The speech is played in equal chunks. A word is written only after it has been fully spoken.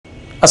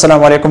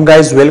Assalamu alaikum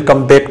guys,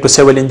 welcome back to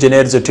Civil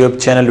Engineers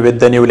YouTube channel with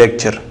the new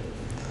lecture.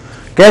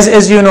 Guys,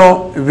 as you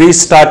know, we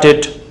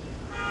started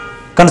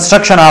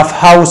construction of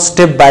house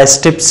step by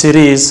step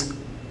series.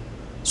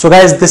 So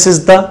guys, this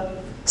is the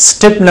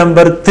step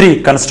number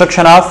 3,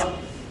 construction of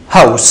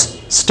house,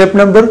 step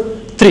number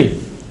 3.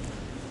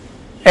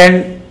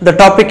 And the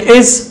topic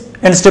is,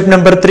 in step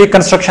number 3,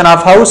 construction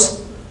of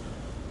house,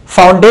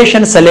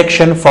 foundation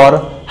selection for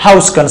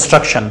house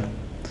construction.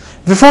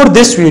 Before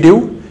this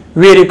video,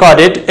 we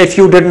recorded. If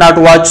you did not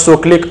watch, so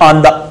click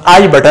on the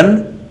I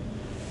button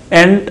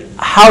and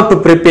how to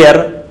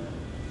prepare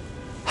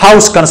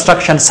house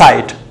construction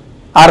site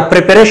or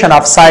preparation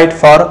of site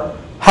for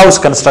house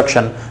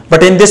construction.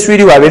 But in this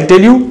video I will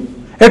tell you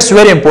it's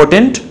very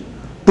important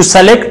to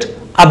select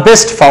a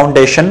best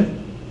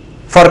foundation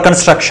for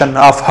construction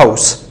of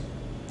house.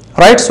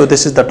 Right, so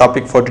this is the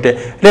topic for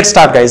today. Let's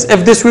start guys.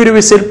 If this video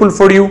is helpful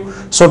for you,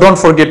 so don't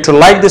forget to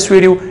like this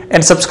video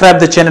and subscribe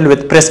the channel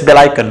with press bell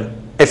icon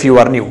if you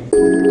are new.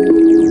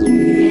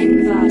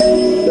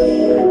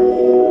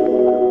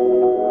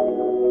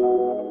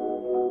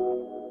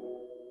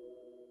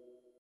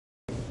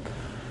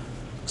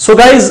 So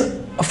guys,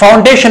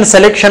 foundation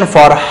selection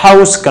for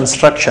house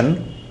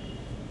construction,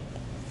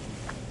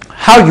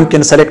 how you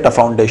can select a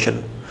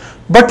foundation.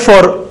 But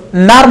for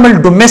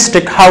normal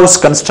domestic house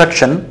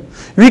construction,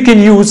 we can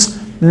use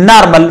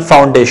normal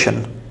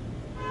foundation,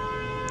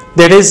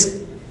 that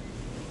is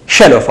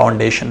shallow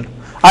foundation.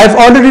 I have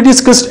already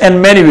discussed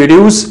in many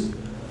videos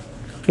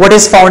what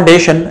is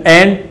foundation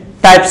and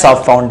types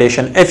of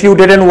foundation. If you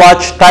didn't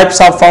watch types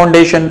of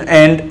foundation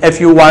and if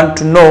you want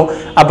to know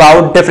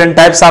about different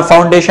types of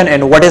foundation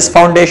and what is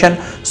foundation,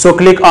 so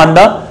click on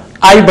the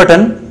I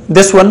button,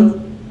 this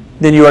one,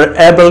 then you are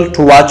able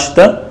to watch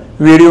the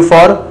video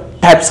for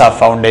types of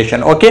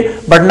foundation. Okay,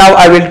 but now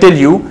I will tell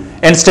you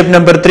in step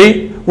number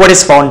 3 what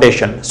is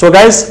foundation. So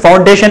guys,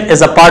 foundation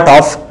is a part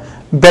of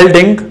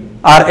building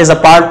or is the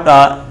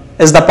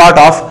part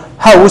of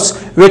house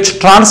which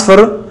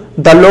transfer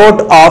the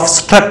load of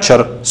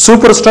structure,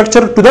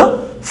 superstructure to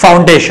the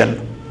foundation,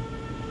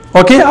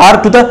 okay,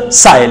 or to the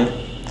soil,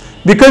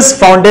 because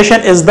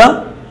foundation is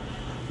the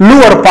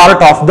lower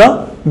part of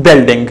the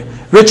building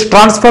which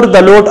transfer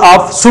the load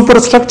of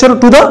superstructure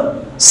to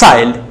the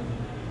soil.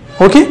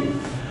 Okay,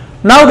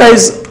 now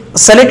guys,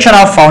 selection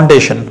of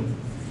foundation,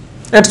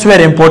 it's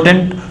very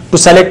important to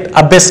select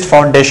a best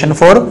foundation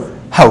for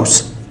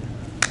house,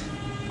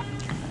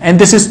 and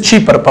this is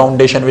cheaper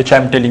foundation which I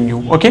am telling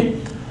you. Okay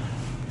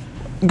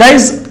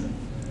guys,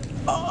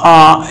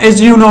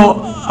 as you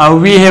know,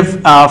 we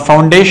have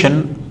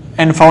foundation,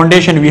 and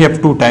foundation we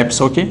have two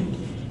types. Okay,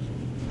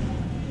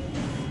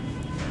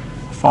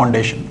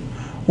 foundation,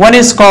 one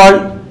is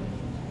called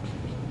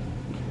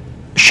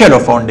shallow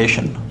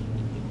foundation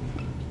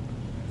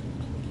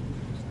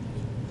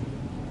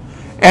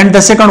and the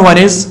second one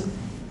is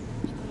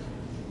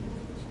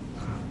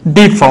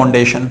deep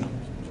foundation.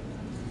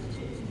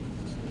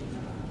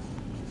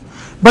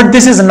 But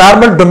this is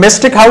normal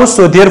domestic house,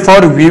 so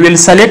therefore we will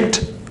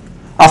select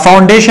a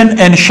foundation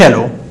in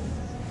shallow.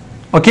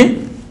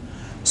 Okay,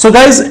 so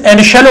guys, in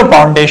shallow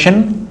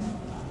foundation,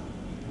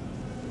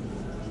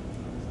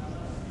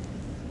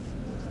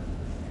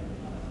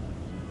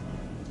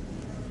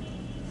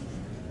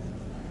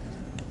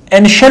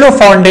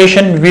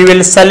 we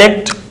will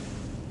select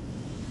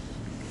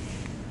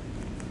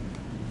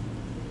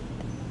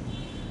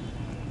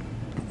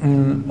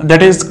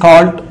that is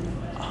called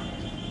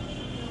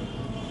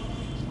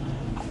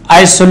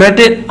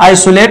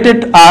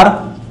isolated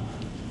or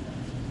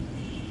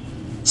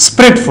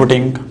spread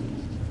footing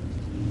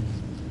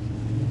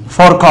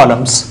for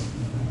columns.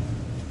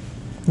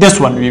 This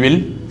one we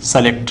will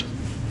select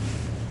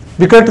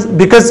because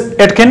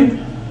it can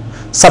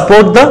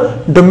support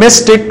the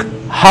domestic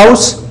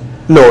house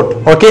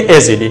load, okay,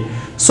 easily.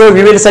 So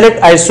we will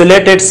select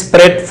isolated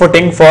spread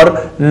footing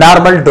for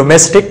normal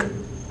domestic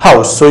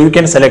house, so you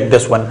can select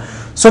this one.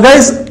 So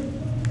guys,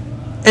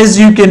 as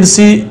you can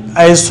see,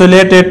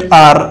 isolated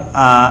or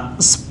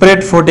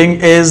spread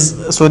footing is,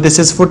 so this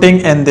is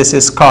footing and this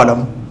is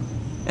column,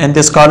 and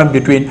this column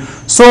between.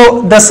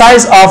 So the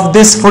size of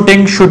this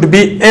footing should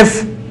be,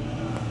 if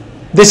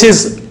this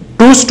is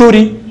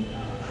 2-story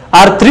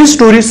or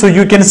 3-story, so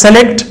you can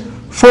select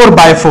 4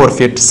 by 4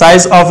 feet.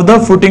 Size of the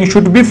footing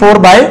should be 4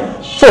 by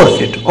 4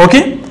 feet.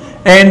 Okay,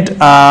 and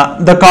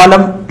the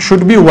column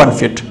should be 1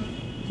 feet,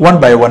 1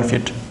 by 1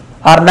 feet,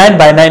 or 9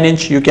 by 9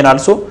 inch you can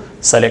also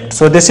select.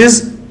 So this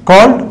is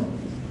called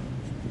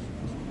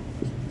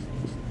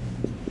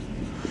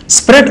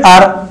spread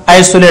or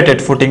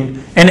isolated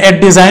footing, and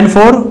it designed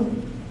for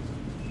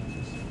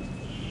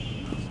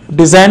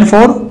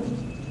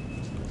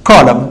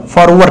column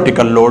for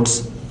vertical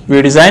loads.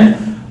 We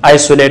design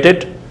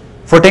isolated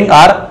footing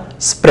or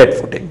spread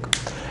footing.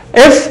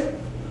 If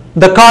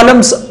the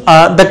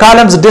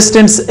columns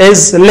distance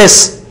is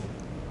less,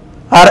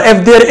 or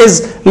if there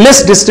is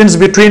less distance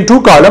between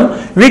two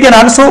columns, we can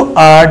also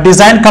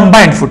design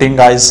combined footing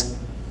guys.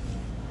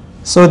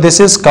 So this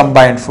is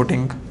combined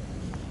footing.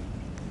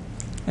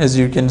 As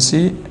you can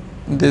see,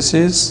 this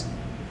is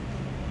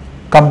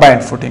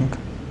combined footing.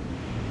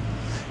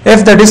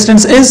 If the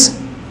distance is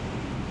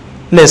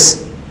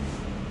less,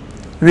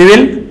 we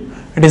will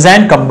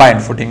design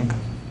combined footing.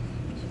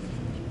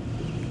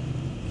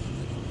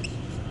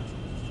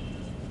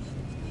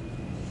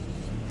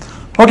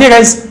 Okay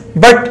guys,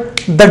 but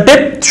the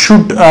depth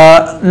should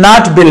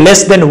not be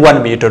less than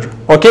 1 meter.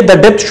 Okay, the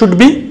depth should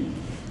be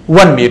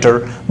 1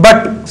 meter,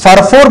 but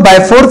for 4 by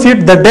 4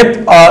 feet the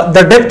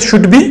depth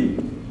should be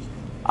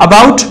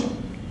about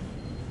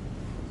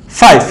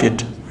 5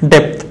 feet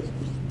depth.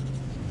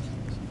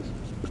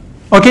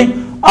 Okay,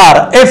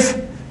 or if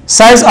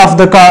size of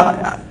the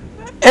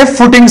if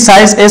footing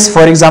size is,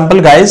 for example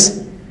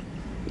guys,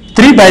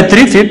 3 by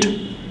 3 feet,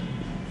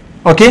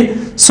 okay,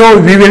 so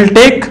we will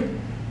take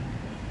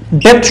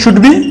depth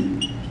should be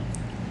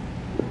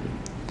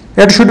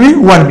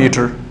 1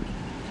 meter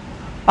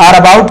or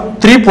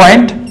about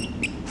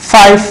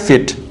 3.5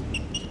 feet.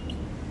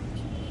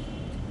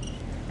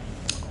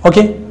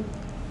 Okay,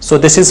 so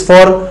this is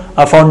for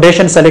a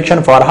foundation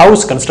selection for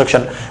house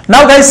construction.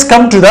 Now guys,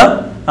 come to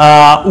the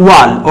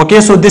wall.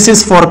 Okay, so this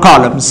is for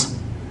columns.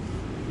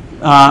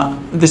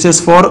 This is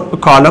for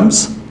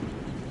columns.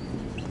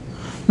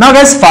 Now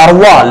guys, for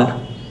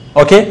wall,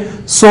 okay,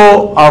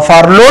 so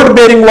for load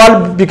bearing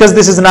wall, because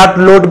this is not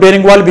load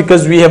bearing wall,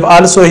 because we have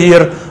also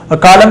here a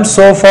column,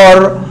 so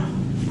for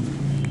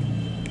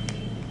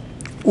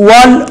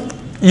wall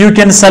you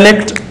can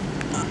select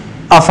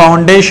a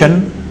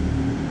foundation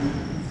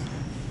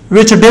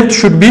which depth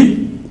should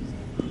be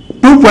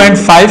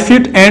 2.5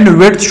 feet and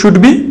width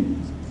should be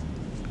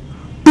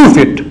 2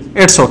 feet.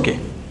 It's okay.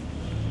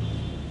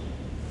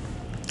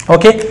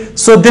 Okay,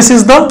 so this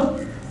is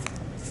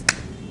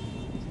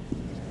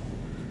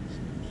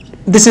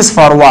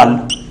for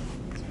wall.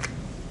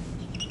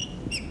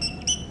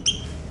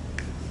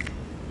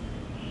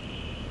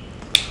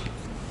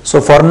 So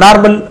for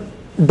normal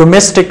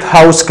domestic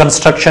house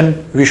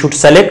construction, we should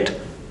select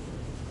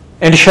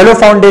in shallow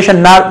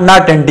foundation,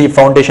 not in deep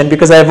foundation,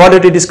 because I have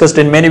already discussed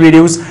in many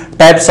videos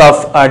types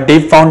of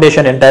deep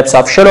foundation and types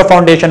of shallow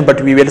foundation,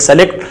 but we will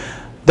select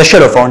the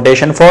shallow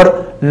foundation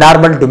for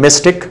normal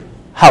domestic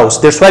house.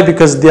 That's why,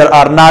 because there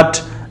are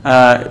not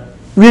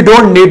we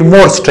don't need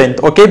more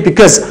strength. Okay,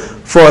 because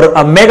for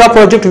a mega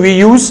project we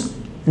use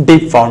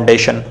deep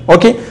foundation.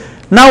 Okay,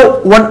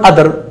 now one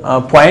other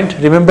point,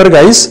 remember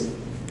guys,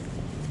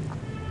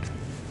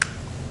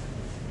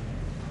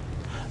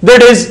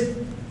 that is,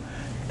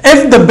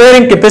 if the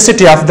bearing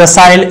capacity of the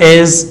soil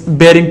is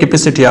bearing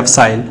capacity of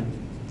soil,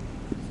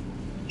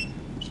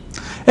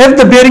 if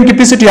the bearing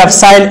capacity of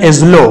soil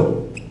is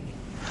low,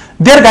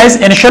 there guys,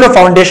 in shallow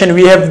foundation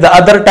we have the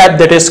other type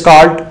that is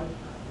called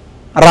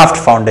raft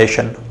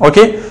foundation.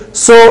 Okay,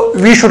 so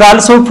we should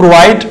also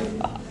provide,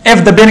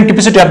 if the bearing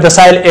capacity of the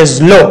soil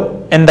is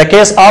low, in the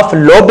case of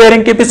low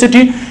bearing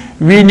capacity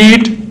we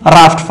need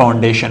raft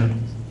foundation.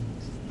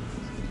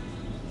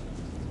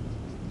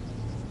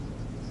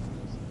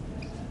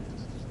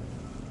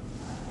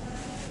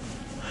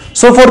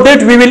 So for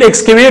that we will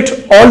excavate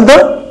all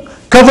the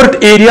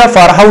covered area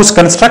for house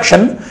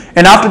construction,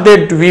 and after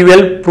that we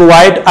will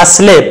provide a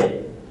slab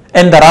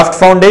in the raft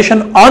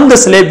foundation. On the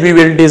slab we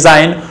will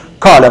design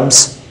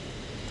columns.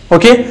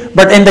 Okay,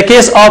 but in the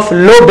case of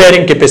low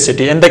bearing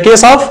capacity, in the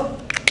case of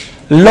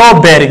low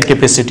bearing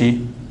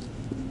capacity,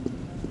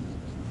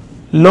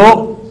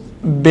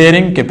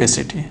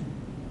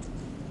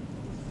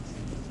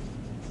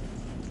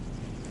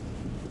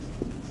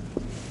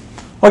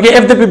 okay,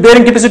 if the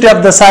bearing capacity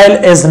of the soil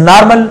is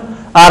normal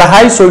or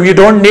high, so we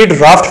don't need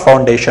raft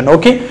foundation.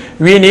 Okay,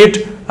 we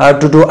need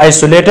to do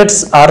isolated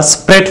or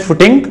spread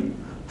footing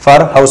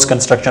for house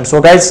construction.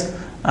 So guys,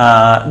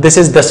 this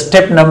is the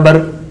step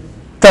number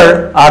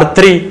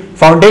 3,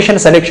 foundation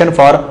selection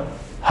for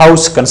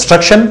house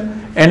construction.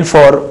 And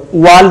for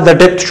wall, the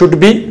depth should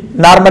be,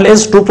 normal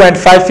is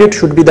 2.5 feet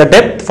should be the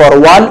depth for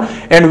wall,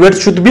 and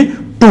width should be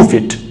 2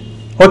 feet.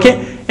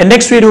 Okay, in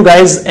next video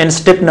guys, in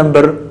step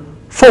number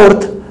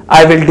 4,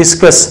 I will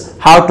discuss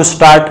how to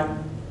start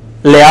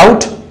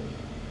layout.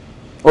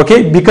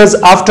 Okay, because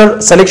after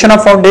selection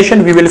of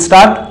foundation we will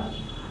start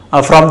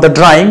from the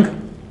drawing,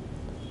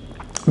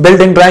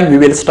 building drawing, we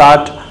will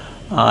start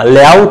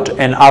layout,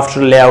 and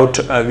after layout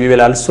we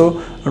will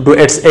also do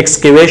its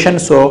excavation.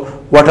 So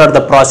what are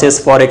the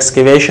process for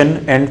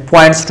excavation and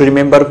points to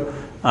remember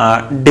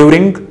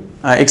during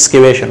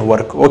excavation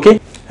work. Okay,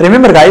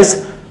 remember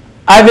guys,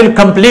 I will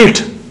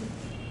complete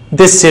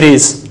this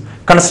series,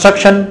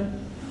 construction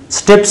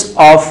steps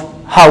of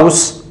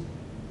house,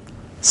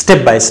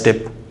 step by step.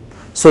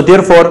 So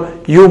therefore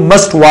you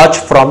must watch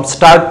from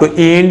start to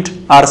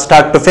end or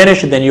start to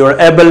finish, then you are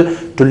able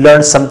to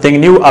learn something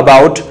new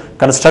about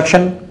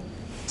construction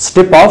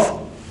step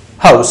of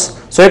house.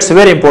 So it's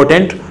very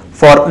important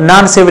for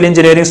non-civil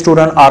engineering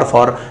student or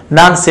for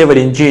non-civil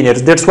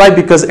engineers. That's why,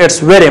 because it's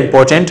very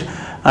important.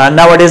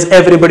 Nowadays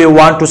everybody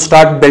want to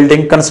start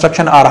building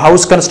construction or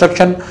house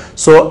construction.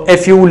 So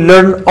if you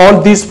learn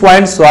all these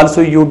points, so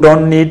also you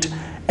don't need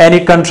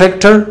any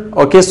contractor.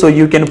 Okay, so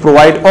you can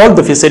provide all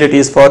the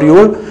facilities for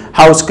your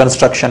house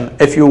construction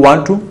if you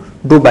want to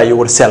do by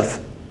yourself.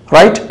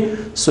 right?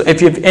 So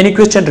if you have any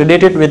question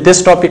related with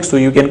this topic, so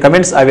you can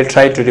comments, I will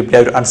try to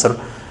reply or answer.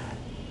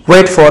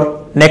 Wait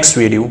for next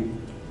video.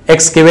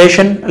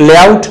 Excavation,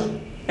 layout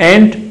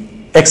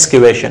and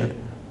excavation.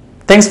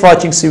 Thanks for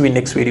watching. See you in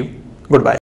next video. Goodbye.